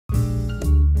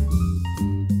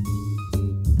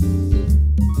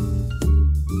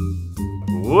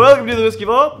Welcome to the Whiskey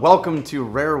Vault. Welcome to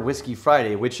Rare Whiskey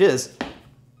Friday, which is...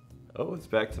 Oh, it's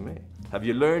back to me. Have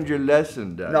you learned your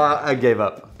lesson, Doug? No, I gave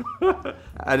up.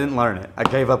 I didn't learn it. I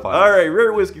gave up on it. All right,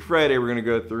 Rare Whiskey Friday, we're going to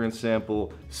go through and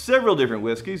sample several different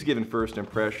whiskeys, giving first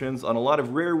impressions on a lot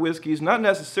of rare whiskeys, not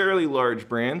necessarily large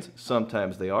brands.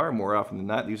 Sometimes they are. More often than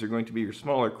not, these are going to be your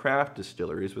smaller craft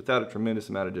distilleries without a tremendous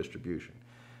amount of distribution.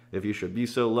 If you should be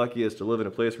so lucky as to live in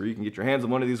a place where you can get your hands on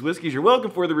one of these whiskeys, you're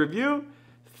welcome for the review.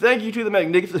 Thank you to the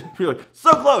magnificent... You're like, so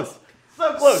close!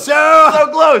 So close! So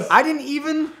close! I didn't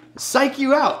even psych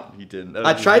you out. You didn't.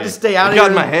 I tried to stay out of it. Got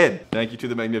in here. my head. Thank you to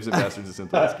the magnificent bastards of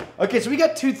Synth Whiskey. Okay, so we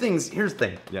got two things. Here's the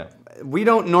thing. Yeah. We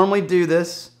don't normally do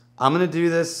this. I'm going to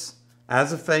do this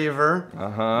as a favor.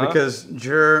 Because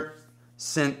Jure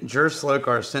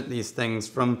Slokar sent these things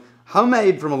from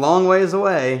homemade from a long ways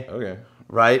away. Okay.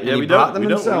 Right? Yeah, and we he brought don't.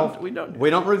 them himself. We don't. We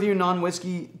don't review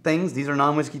non-whiskey things. These are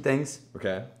non-whiskey things.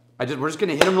 Okay. We're just going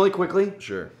to hit them really quickly.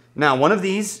 Sure. Now, one of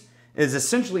these is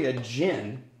essentially a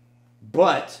gin,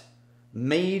 but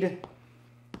made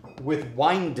with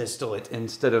wine distillate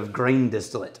instead of grain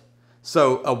distillate.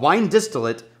 So, a wine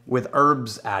distillate with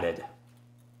herbs added.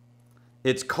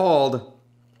 It's called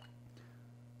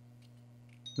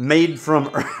Made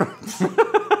from Herbs.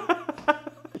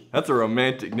 That's a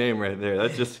romantic name right there.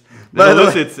 That's just...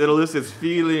 It elicits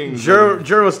feelings.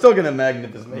 Jure was still going to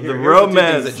magnificent. The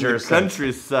romance, the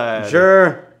countryside.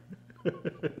 Jure,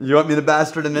 you want me to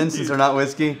bastard them in since they're not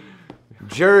whiskey?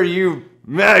 Jure, you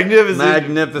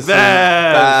magnificent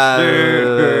bastard.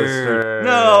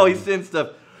 No, he sent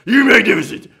stuff. You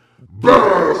magnificent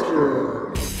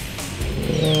bastard.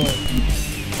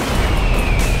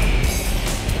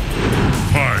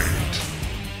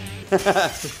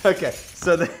 Fight. Okay,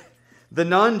 so the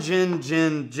non-gin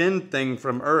gin thing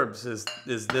from herbs is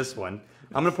this one.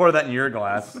 I'm gonna pour that in your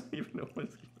glass.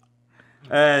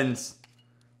 And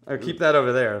I'll keep that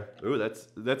over there. Ooh,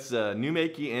 that's new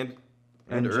makey and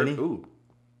Ginny? Ooh,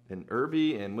 and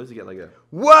herby and what's he got like a?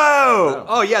 Whoa! Wow.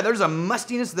 Oh yeah, there's a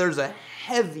mustiness. There's a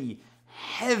heavy.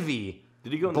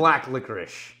 Did he go in black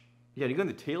licorice? Yeah, did he go in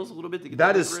the tails a little bit to get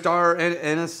that? Is star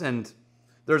anise and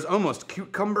there's almost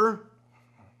cucumber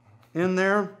in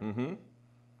there. Mm-hmm.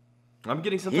 I'm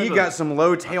getting some. He got some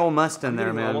low tail must in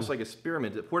there, man. Almost like a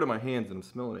spearmint. It poured in my hands and I'm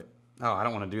smelling it. Oh, I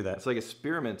don't want to do that. It's like a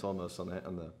spearmint almost on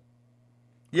the.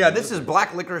 Yeah, this is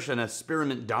black licorice and a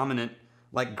spearmint dominant,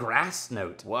 like grass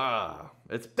note. Wow,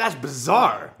 that's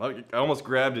bizarre. I almost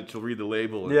grabbed it to read the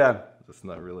label. Yeah, that's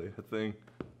not really a thing.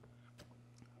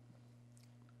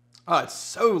 Oh, it's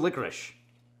so licorice.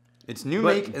 It's new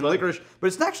make and licorice, but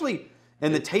it's actually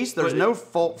in the taste. There's no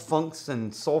funks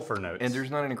and sulfur notes, and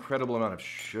there's not an incredible amount of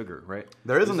sugar, right?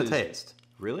 There is on the taste.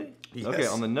 Really? Yes. Okay,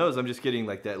 on the nose, I'm just getting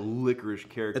like that licorice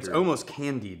character. It's almost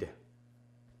candied.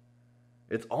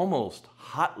 It's almost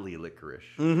hotly licorice.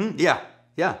 Mm-hmm. Yeah.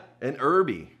 Yeah. And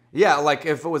herby. Yeah, like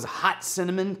if it was hot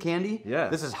cinnamon candy. Yeah.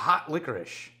 This is hot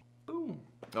licorice. Boom.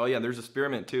 Oh yeah, there's a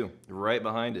spearmint too, right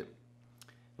behind it.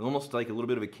 Almost like a little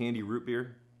bit of a candy root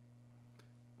beer.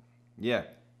 Yeah,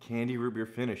 candy root beer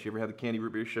finish. You ever had the candy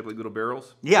root beer shaped like little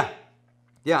barrels? Yeah.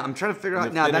 Yeah, I'm trying to figure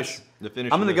out now. That's the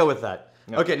finish. I'm gonna go with that.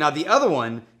 Yeah. Okay, now the other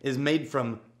one is made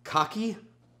from kaki,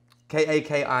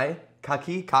 K-A-K-I,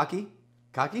 kaki.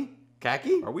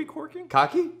 Are we corking?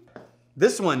 Kaki?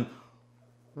 This one,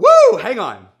 woo! Hang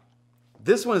on.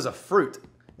 This one is a fruit.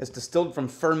 It's distilled from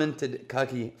fermented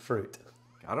kaki fruit.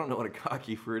 I don't know what a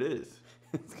kaki fruit is.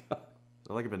 Is it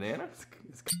like a banana?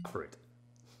 It's fruit.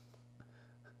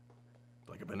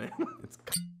 Like a banana? It's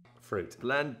fruit.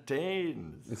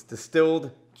 Plantains. It's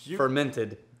distilled,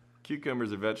 fermented.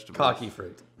 Cucumbers are vegetables. Kaki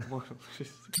fruit.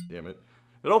 Damn it.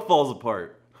 It all falls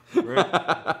apart.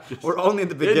 Right? We're only at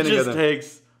the beginning of it just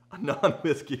takes a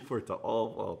non-whiskey for it to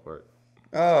all fall apart.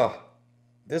 Oh,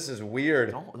 this is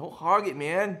weird. Don't hog it,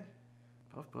 man.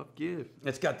 Puff, give.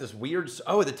 It's got this weird...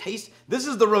 Oh, the taste... This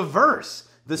is the reverse.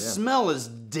 The smell is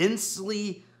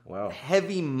densely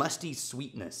heavy, musty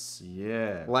sweetness.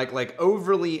 Yeah. Like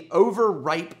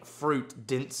overripe fruit,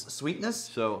 dense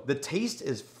sweetness. So the taste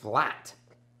is flat.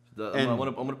 I'm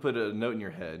gonna put a note in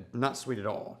your head. Not sweet at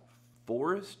all.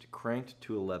 Forest cranked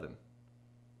to 11.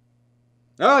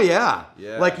 Oh, yeah.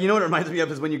 Yeah. Like, you know what it reminds me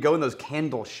of is when you go in those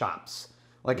candle shops.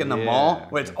 Like in the mall,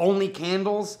 where it's only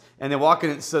candles, and they walk in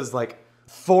and it says, like,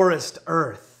 Forest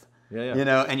Earth. Yeah. You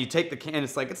know, and you take the can,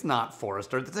 it's like, it's not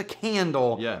Forest Earth. It's a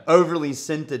candle overly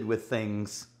scented with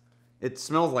things. It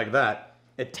smells like that.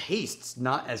 It tastes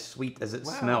not as sweet as it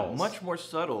smells. Much more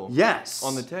subtle. Yes.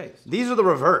 On the taste. These are the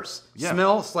reverse. Yeah.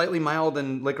 Smell slightly mild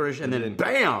and licorice, and then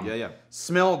bam. Yeah.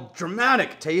 Smell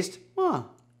dramatic. Taste.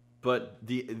 But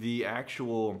the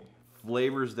actual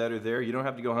flavors that are there, you don't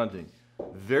have to go hunting.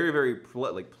 Very, very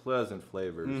pleasant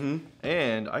flavors.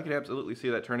 And I could absolutely see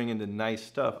that turning into nice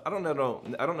stuff. I don't know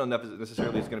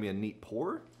necessarily it's going to be a neat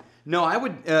pour. No, I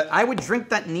would drink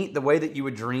that neat the way that you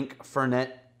would drink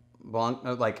Fernet Blanc,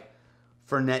 like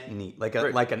Fernet neat, like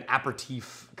an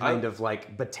aperitif kind of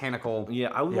like botanical. Yeah,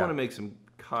 I would want to make some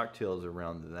cocktails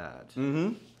around that.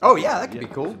 Oh yeah, that could be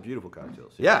cool. Some beautiful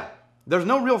cocktails. Yeah. There's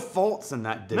no real faults in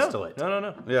that distillate.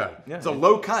 No. Yeah. It's a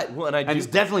low cut. Well, and it's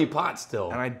definitely pot still.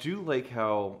 And I do like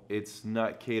how it's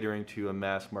not catering to a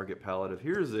mass market palate of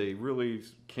here's a really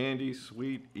candy,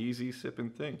 sweet, easy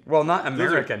sipping thing. Well, not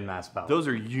American mass palate. Those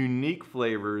are unique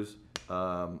flavors,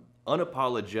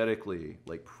 unapologetically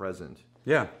like present.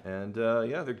 Yeah. And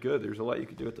they're good. There's a lot you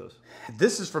could do with those.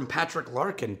 This is from Patrick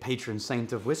Larkin, patron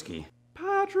saint of whiskey.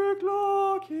 Patrick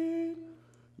Larkin,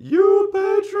 you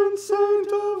patron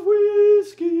saint of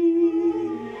whiskey.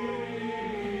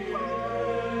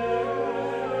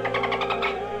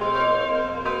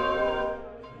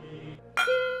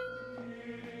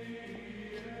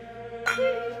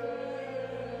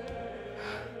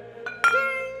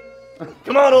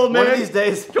 Come on, old man. One of these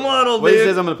days. Come on, old man. One of these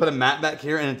days I'm going to put a mat back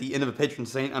here, and at the end of a patron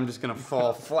saint, I'm just going to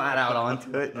fall flat out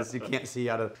onto it, just so you can't see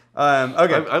out of.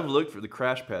 Okay. I've looked for the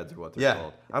crash pads, or what they're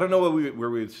called. I don't know where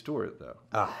we would store it though.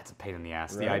 It's a pain in the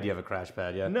ass. Right? The idea of a crash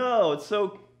pad, yeah. No, it's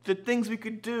so the things we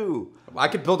could do. I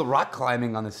could build a rock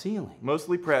climbing on the ceiling.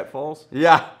 Mostly pratfalls.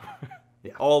 Yeah.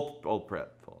 Yeah. All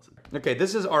pratfalls. Okay,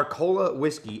 this is Arcola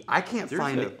whiskey. I can't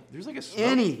find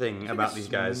anything about these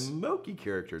guys. Smoky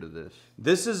character to this.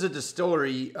 This is a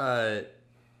distillery,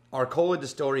 Arcola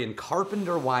Distillery in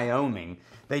Carpenter, Wyoming.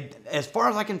 They, as far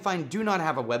as I can find, do not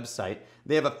have a website.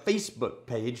 They have a Facebook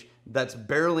page that's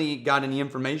barely got any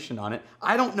information on it.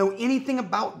 I don't know anything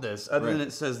about this other than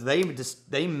it says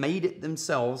they made it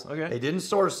themselves. Okay. They didn't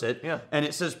source it. Yeah. And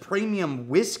it says premium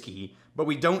whiskey, but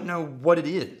we don't know what it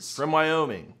is. From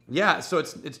Wyoming. Yeah, so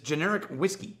it's generic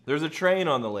whiskey. There's a train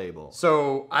on the label.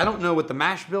 So I don't know what the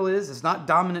mash bill is. It's not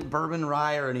dominant bourbon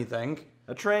rye or anything.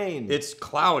 A train. It's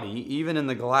cloudy, even in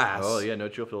the glass. Oh yeah, no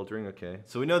chill filtering. Okay,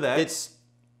 so we know that it's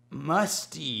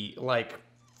musty, like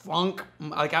funk.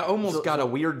 Like I almost got a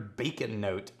weird bacon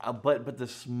note. But the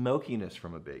smokiness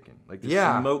from a bacon, like the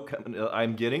smoke.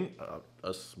 I'm getting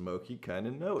a smoky kind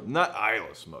of note. Not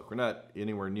Isla smoke. We're not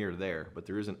anywhere near there, but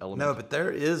there is an element. No, but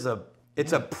there is a.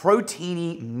 It's a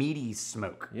proteiny, meaty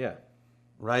smoke. Yeah.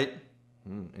 Right.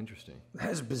 Interesting.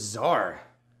 That is bizarre.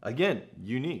 Again,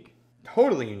 unique.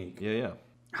 Totally unique. Yeah.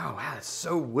 Oh wow, it's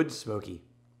so wood smoky.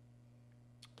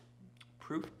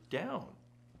 Proof down.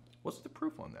 What's the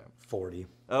proof on that? 40.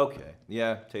 Okay.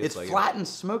 Yeah. It's flat and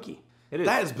smoky. It is.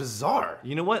 That is bizarre.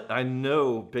 You know what? I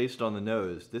know based on the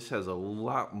nose, this has a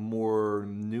lot more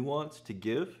nuance to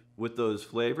give with those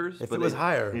flavors. If it was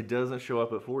higher. It doesn't show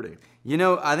up at 40. You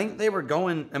know, I think they were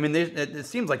going, I mean, it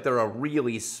seems like they're a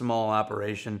really small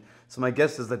operation. So my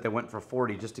guess is that they went for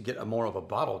 40 just to get a more of a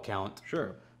bottle count.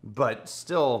 Sure. But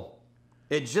still,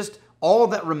 it just, all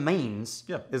that remains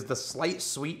Yeah. is the slight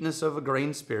sweetness of a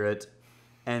grain spirit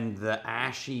and the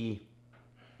ashy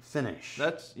finish.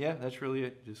 That's really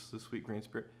it. Just the sweet grain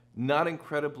spirit. Not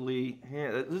incredibly,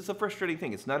 this is a frustrating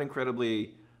thing. It's not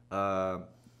incredibly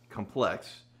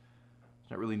complex.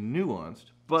 It's not really nuanced.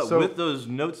 But with those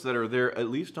notes that are there, at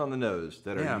least on the nose,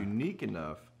 that are unique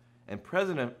enough and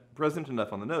present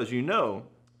enough on the nose, you know,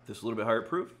 this is a little bit higher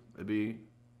proof. It'd be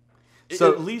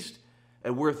at least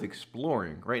worth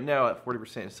exploring. Right now at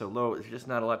 40%, it's so low, it's just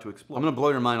not a lot to explore. I'm going to blow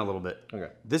your mind a little bit.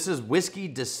 Okay. This is whiskey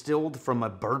distilled from a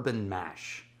bourbon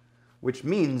mash, which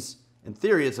means, in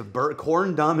theory, it's a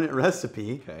corn-dominant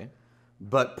recipe. Okay.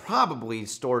 But probably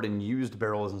stored in used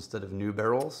barrels instead of new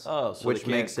barrels. Oh, so which they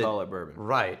can't makes call it bourbon.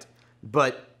 Right.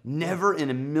 But never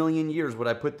in a million years would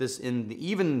I put this in the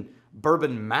even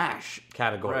bourbon mash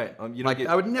category. Right.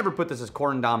 I would never put this as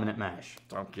corn-dominant mash.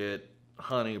 Don't get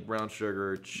honey, brown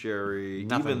sugar, cherry.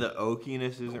 Nothing. Even the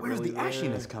oakiness isn't Where's really the there.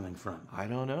 ashiness coming from? I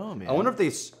don't know, man. I wonder if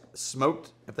they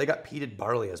smoked, if they got peated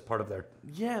barley as part of their...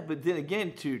 Yeah, but then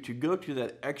again, to go to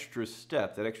that extra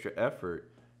step, that extra effort,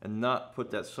 and not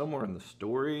put that somewhere in the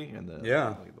story and the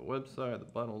like the website, the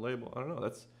bottle label. I don't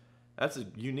know. That's a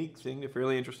unique thing, a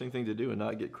fairly interesting thing to do, and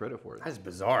not get credit for it. That's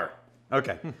bizarre.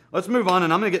 Okay, let's move on,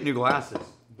 and I'm going to get new glasses.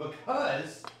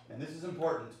 Because, and this is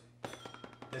important,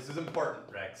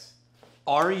 Rex.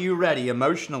 Are you ready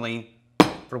emotionally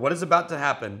for what is about to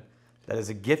happen? That is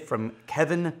a gift from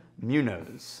Kevin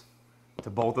Munoz to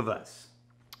both of us.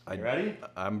 Are you ready?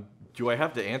 Do I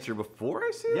have to answer before I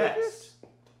say it? Yes.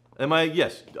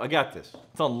 Yes, I got this.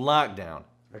 It's on lockdown.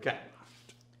 Okay.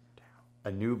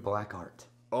 A new black art.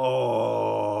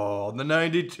 Oh, the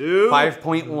 92?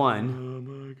 5.1. Oh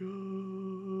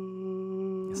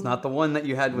my It's not the one that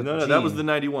you had with No, Gene. that was the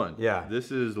 91. Yeah.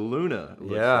 This is Luna.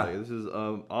 Looks Yeah. like. This is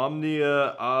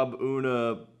Omnia Ab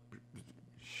Una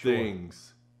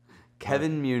things.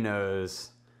 Kevin Munoz.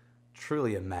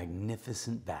 Truly a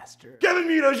magnificent bastard. Kevin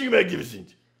Munoz, you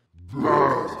magnificent.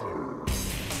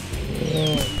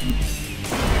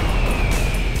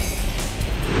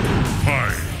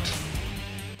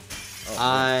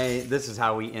 This is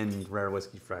how we end Rare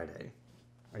Whiskey Friday.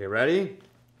 Are you ready?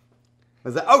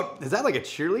 Is that like a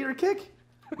cheerleader kick?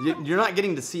 You're not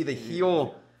getting to see the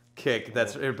heel kick.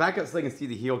 Back up so they can see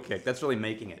the heel kick. That's really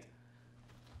making it.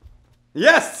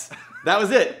 Yes! That was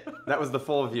it. That was the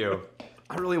full view.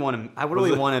 Was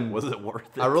it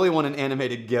worth it? I really want an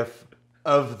animated GIF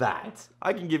of that.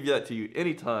 I can give that to you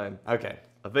anytime. Okay.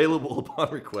 Available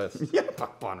upon request. Yeah,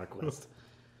 upon request.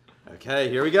 Okay,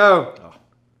 here we go. Oh,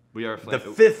 we are The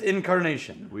fifth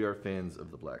incarnation. We are fans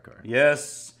of the Black Art.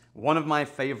 Yes, one of my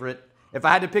favorite. If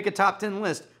I had to pick a top 10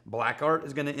 list, Black Art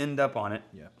is going to end up on it.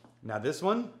 Yeah. Now this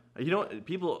one? You know,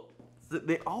 people,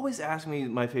 they always ask me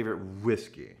my favorite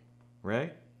whiskey,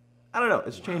 right? I don't know.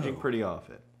 It's changing pretty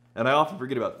often. And I often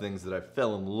forget about things that I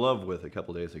fell in love with a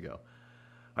couple days ago.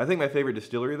 I think my favorite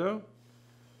distillery, though,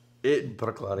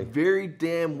 Bruichladdich. very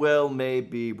damn well may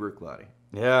be Bruichladdich.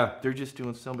 Yeah. They're just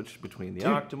doing so much between the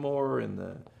Octomore and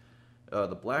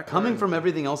the Black Coming Art. from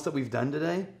everything else that we've done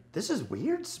today, this is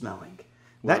weird smelling.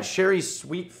 That sherry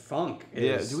sweet funk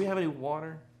is... Yeah. Do we have any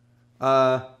water?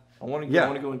 I want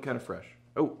to go in kind of fresh.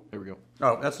 Oh, there we go.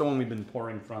 Oh, that's the one we've been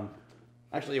pouring from.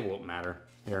 Actually, it won't matter.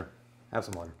 Here, have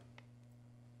some water.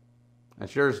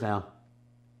 That's yours now.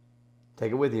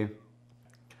 Take it with you.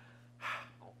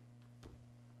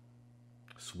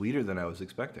 Sweeter than I was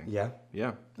expecting. Yeah?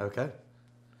 Yeah. Okay.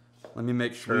 Let me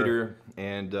make sure. Sweeter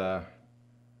and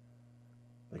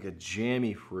like a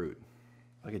jammy fruit.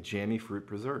 Like a jammy fruit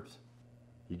preserves.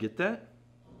 You get that?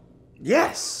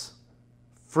 Yes!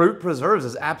 Fruit preserves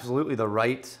is absolutely the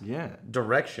right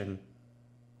direction.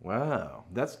 Wow.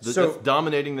 That's So-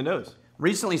 dominating the nose.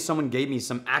 Recently, someone gave me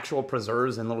some actual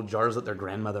preserves in little jars that their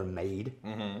grandmother made.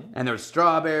 Mm-hmm. And there's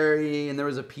strawberry, and there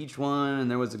was a peach one,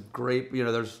 and there was a grape. You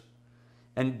know,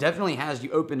 and definitely has, you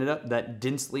open it up, that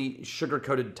densely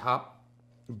sugar-coated top,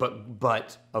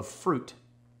 but of fruit.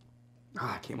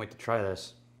 I can't wait to try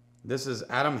this. This is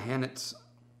Adam Hannett's.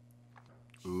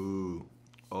 Ooh.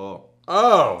 Oh.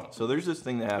 Oh! So there's this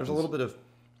thing that happens. There's a little bit of...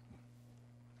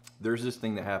 There's this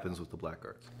thing that happens with the Black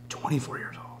Arts. 24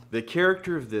 years old. The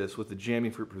character of this with the jammy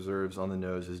fruit preserves on the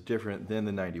nose is different than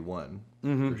the 91.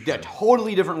 Mm-hmm. For sure. Yeah,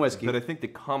 totally different whiskey. But I think the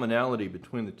commonality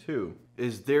between the two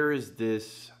is there is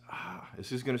this...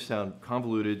 this is going to sound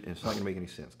convoluted and it's not going to make any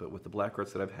sense. But with the Black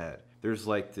Arts that I've had, there's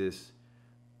like this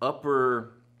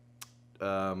upper...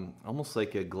 almost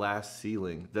like a glass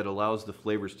ceiling that allows the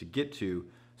flavors to get to,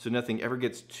 so nothing ever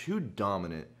gets too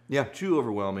dominant, too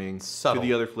overwhelming, subtle. to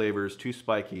the other flavors, too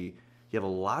spiky. You have a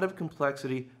lot of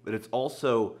complexity, but it's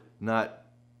also not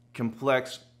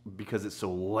complex because it's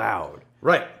so loud.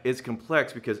 Right. It's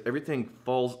complex because everything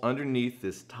falls underneath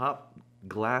this top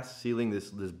glass ceiling,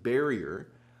 this barrier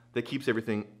that keeps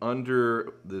everything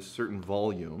under this certain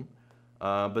volume.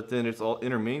 But then it's all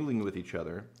intermingling with each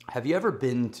other. Have you ever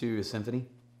been to a symphony?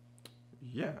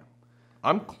 Yeah.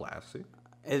 I'm classy.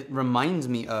 It reminds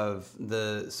me of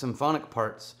the symphonic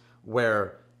parts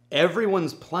where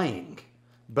everyone's playing,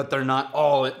 but they're not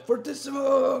all at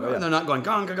fortissimo, and they're not going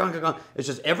gong, gong, gong, gong. It's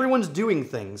just everyone's doing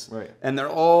things, right, and they're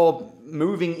all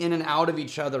moving in and out of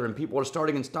each other, and people are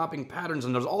starting and stopping patterns,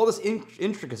 and there's all this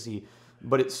intricacy,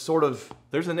 but it's sort of...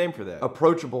 There's a name for that.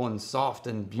 Approachable and soft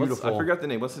and beautiful. I forgot the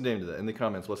name. What's the name to that? In the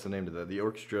comments, what's the name to that? The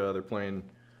orchestra, they're playing...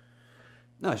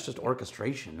 No, it's just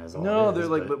orchestration. Is all no, it is, they're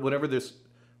like, but whenever this...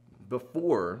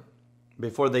 Before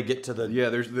they get to the... Yeah,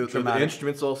 there's the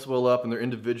instruments all swell up, and they're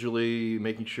individually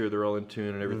making sure they're all in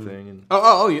tune and everything. And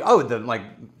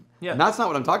Yeah. That's not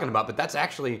what I'm talking about, but that's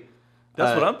actually...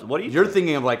 That's what are you... You're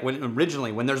thinking of like when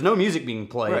there's no music being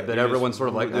played, right, but everyone's sort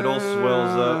of like... It all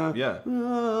swells up, yeah.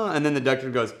 And then the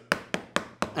doctor goes...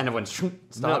 And everyone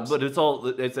stops. No, but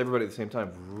it's everybody at the same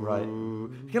time. Right.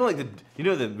 Kind of like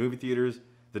the movie theaters,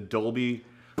 the Dolby...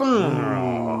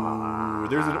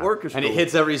 There's an orchestra. And it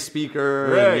hits every speaker.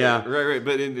 Right, right.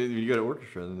 But you got an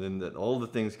orchestra, and then all the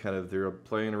things they're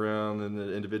playing around and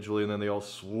individually, and then they all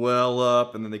swell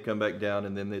up, and then they come back down,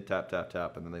 and then they tap, tap,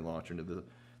 tap, and then they launch into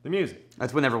the music.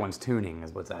 That's when everyone's tuning,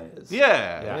 is what that is.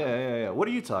 Yeah. What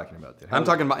are you talking about there? I'm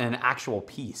talking about an actual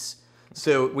piece.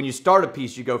 So when you start a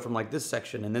piece, you go from like this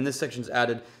section, and then this section's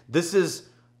added. This is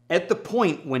at the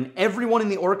point when everyone in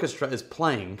the orchestra is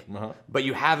playing, but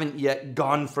you haven't yet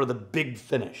gone for the big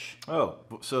finish. Oh,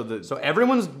 so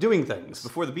everyone's doing things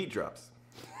before the beat drops.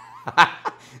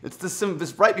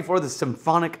 It's right before the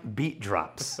symphonic beat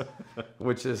drops,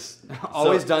 which is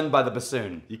always done by the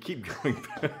bassoon. You keep going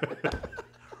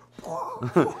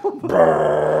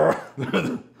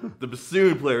the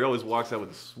bassoon player always walks out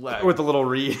with a swag. With a little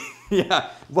reed. Yeah.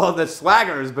 Well, the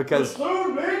swagger is because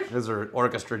those are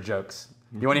orchestra jokes.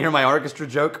 You want to hear my orchestra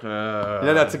joke?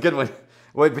 Yeah, that's a good one.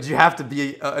 Wait, but you have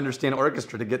to understand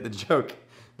orchestra to get the joke.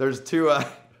 There's two.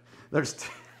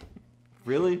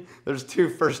 Really? There's two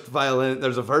first violin.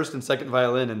 There's a first and second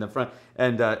violin in the front,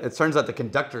 and it turns out the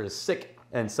conductor is sick,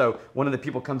 and so one of the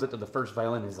people comes up to the first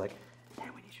violin and is like, "Hey,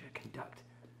 we need you to conduct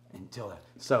until the."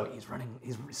 So he's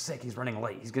sick, he's running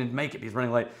late. He's gonna make it, but he's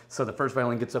running late. So the first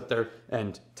violin gets up there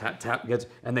and tap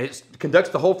and they conducts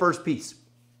the whole first piece.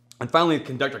 And finally the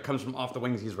conductor comes from off the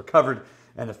wings, he's recovered,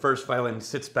 and the first violin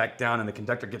sits back down and the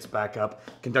conductor gets back up.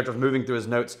 Conductor's moving through his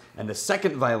notes, and the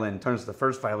second violin turns to the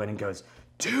first violin and goes,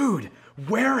 "Dude,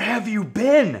 where have you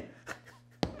been?"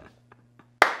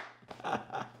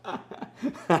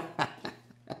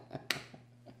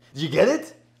 Did you get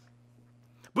it?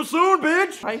 Bassoon,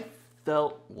 bitch! I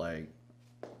felt like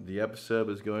the episode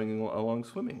was going along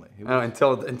swimmingly.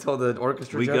 Until the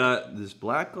orchestra we joke? got this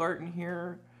black Larkin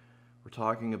here. We're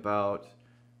talking about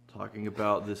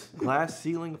this glass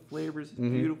ceiling of flavors is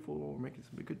beautiful. We're making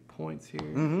some good points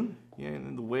here. Yeah,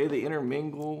 and the way they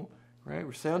intermingle, right?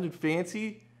 We're sounding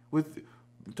fancy we're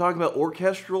talking about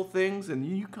orchestral things, and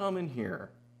you come in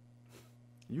here.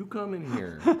 You come in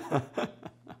here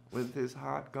with this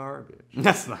hot garbage.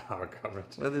 That's not hot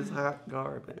garbage. With this hot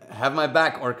garbage. Have my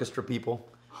back, orchestra people.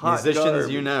 Hot Musicians,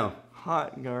 garbage. you know.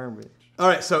 Hot garbage. All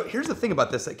right, so here's the thing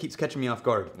about this that keeps catching me off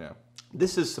guard. Yeah.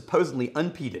 This is supposedly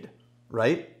unpeated,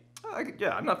 right?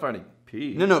 I'm not finding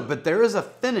pee. No, but there is a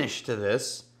finish to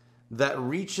this that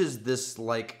reaches this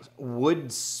like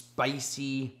wood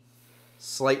spicy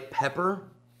slight pepper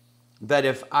that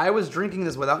if I was drinking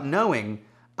this without knowing,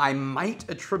 I might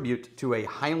attribute to a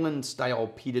Highland style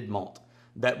peated malt.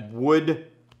 That wood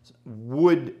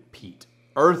peat,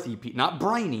 earthy peat, not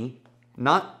briny,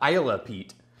 not Isla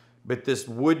peat, but this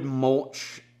wood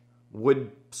mulch,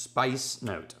 wood spice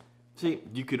note. See,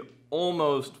 you could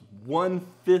almost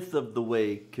 1/5 of the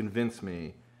way convince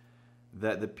me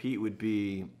that the peat would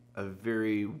be a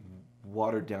very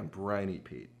watered down briny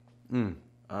peat.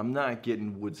 I'm not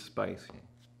getting wood spicy.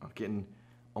 I'm getting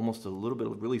almost a little bit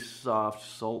of really soft,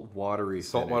 watery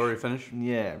finish?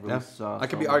 Yeah, really soft. I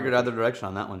could be argued either direction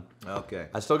on that one. Okay.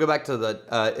 I still go back to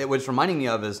the, what's reminding me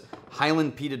of is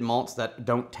Highland peated malts that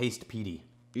don't taste peaty.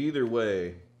 Either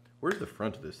way, where's the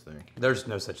front of this thing? There's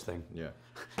no such thing. Yeah.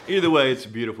 Either way, it's a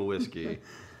beautiful whiskey.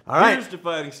 All right. Here's to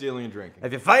fighting, stealing, and drinking.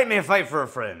 If you fight me, fight for a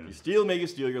friend. You steal, may you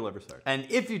steal your lover's heart. And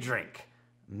if you drink,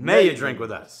 may you drink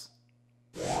with us.